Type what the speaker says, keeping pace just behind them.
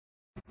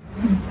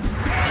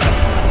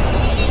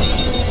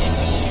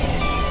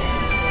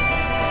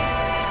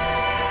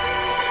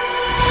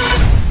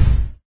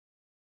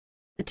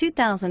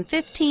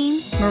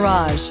2015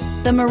 Mirage.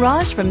 The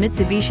Mirage from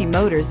Mitsubishi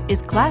Motors is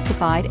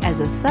classified as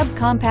a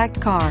subcompact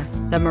car.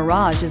 The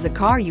Mirage is a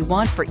car you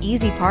want for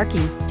easy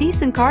parking,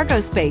 decent cargo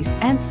space,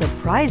 and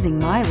surprising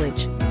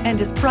mileage,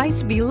 and is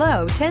priced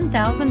below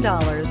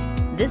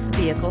 $10,000. This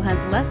vehicle has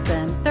less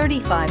than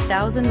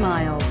 35,000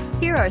 miles.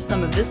 Here are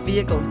some of this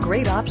vehicle's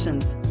great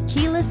options: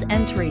 keyless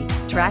entry,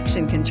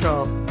 traction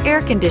control, air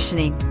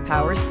conditioning,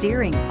 power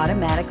steering,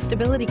 automatic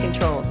stability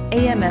control,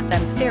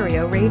 AM/FM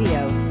stereo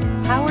radio,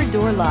 power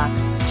door locks,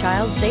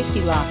 child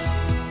safety locks,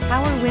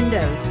 power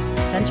windows,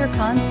 center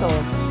console.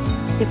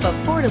 If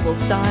affordable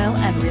style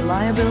and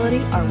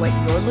reliability are what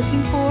you're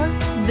looking for,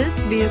 this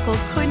vehicle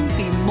couldn't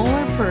be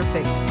more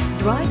perfect.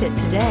 Drive it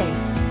today.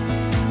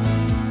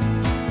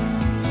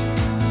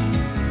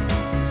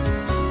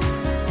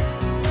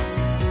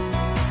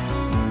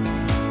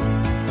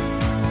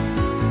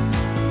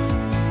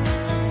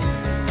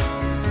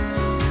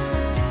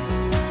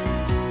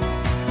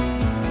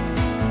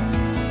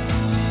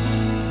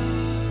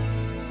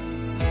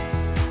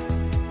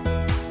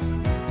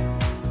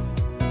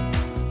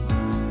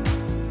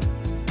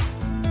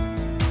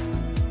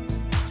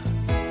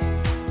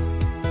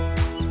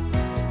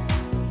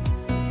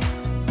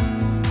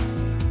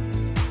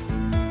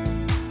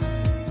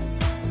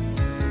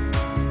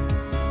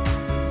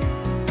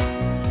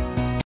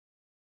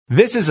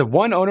 This is a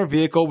one-owner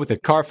vehicle with a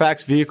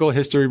Carfax Vehicle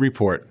History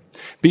Report.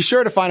 Be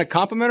sure to find a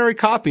complimentary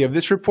copy of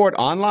this report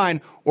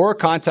online or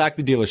contact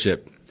the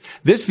dealership.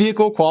 This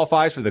vehicle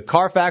qualifies for the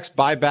Carfax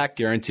Buyback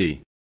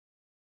Guarantee.